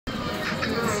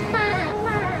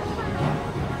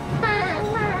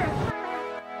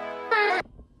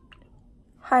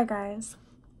Hi guys,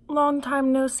 long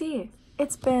time no see.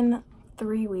 It's been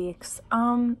 3 weeks.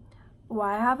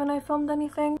 Why haven't I filmed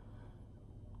anything?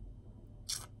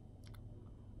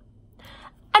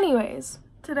 Anyways,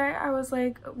 today I was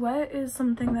like, what is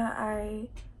something that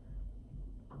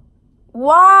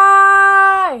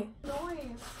Why? Noise.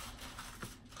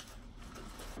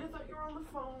 I thought you were on the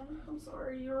phone. I'm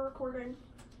sorry, you were recording.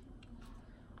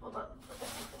 Hold on.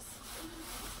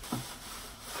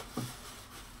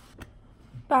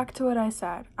 Back to what I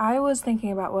said. I was thinking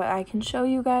about what I can show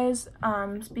you guys,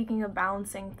 speaking of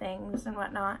balancing things and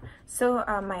whatnot. So,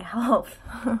 my health.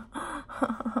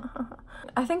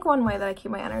 I think one way that I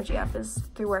keep my energy up is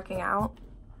through working out.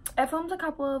 I filmed a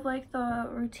couple of like the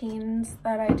routines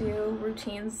that I do.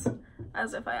 Routines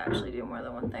as if I actually do more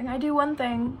than one thing. I do one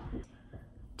thing.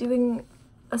 Doing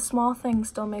a small thing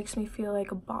still makes me feel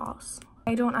like a boss.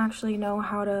 I don't actually know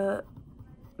how to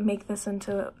make this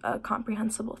into a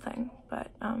comprehensible thing,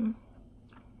 but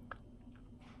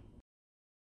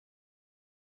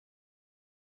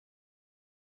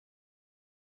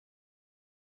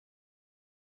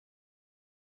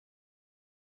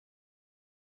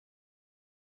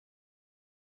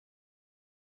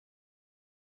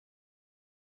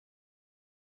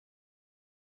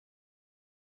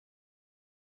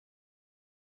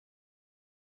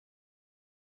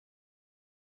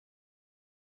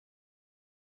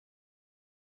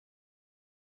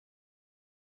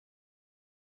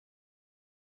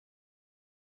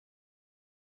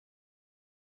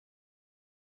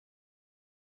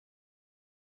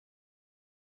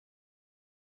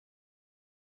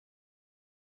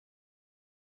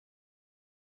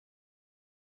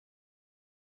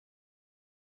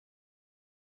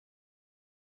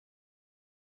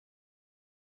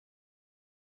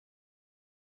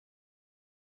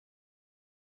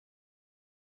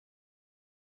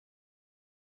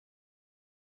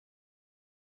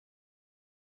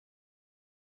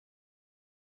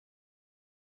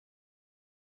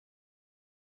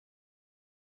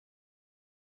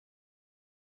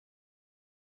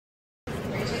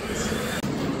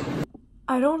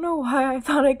I don't know why I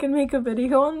thought I could make a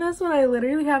video on this when I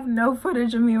literally have no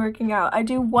footage of me working out. I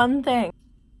do one thing.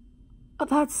 But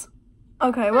that's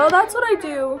okay, well that's what I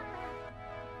do.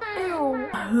 Ew.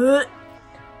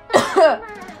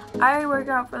 I work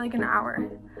out for like an hour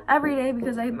every day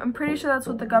because I'm pretty sure that's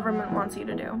what the government wants you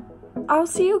to do. I'll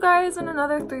see you guys in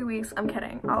another 3 weeks. I'm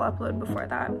kidding. I'll upload before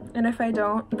that. And if I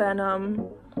don't, then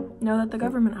know that the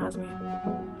government has me.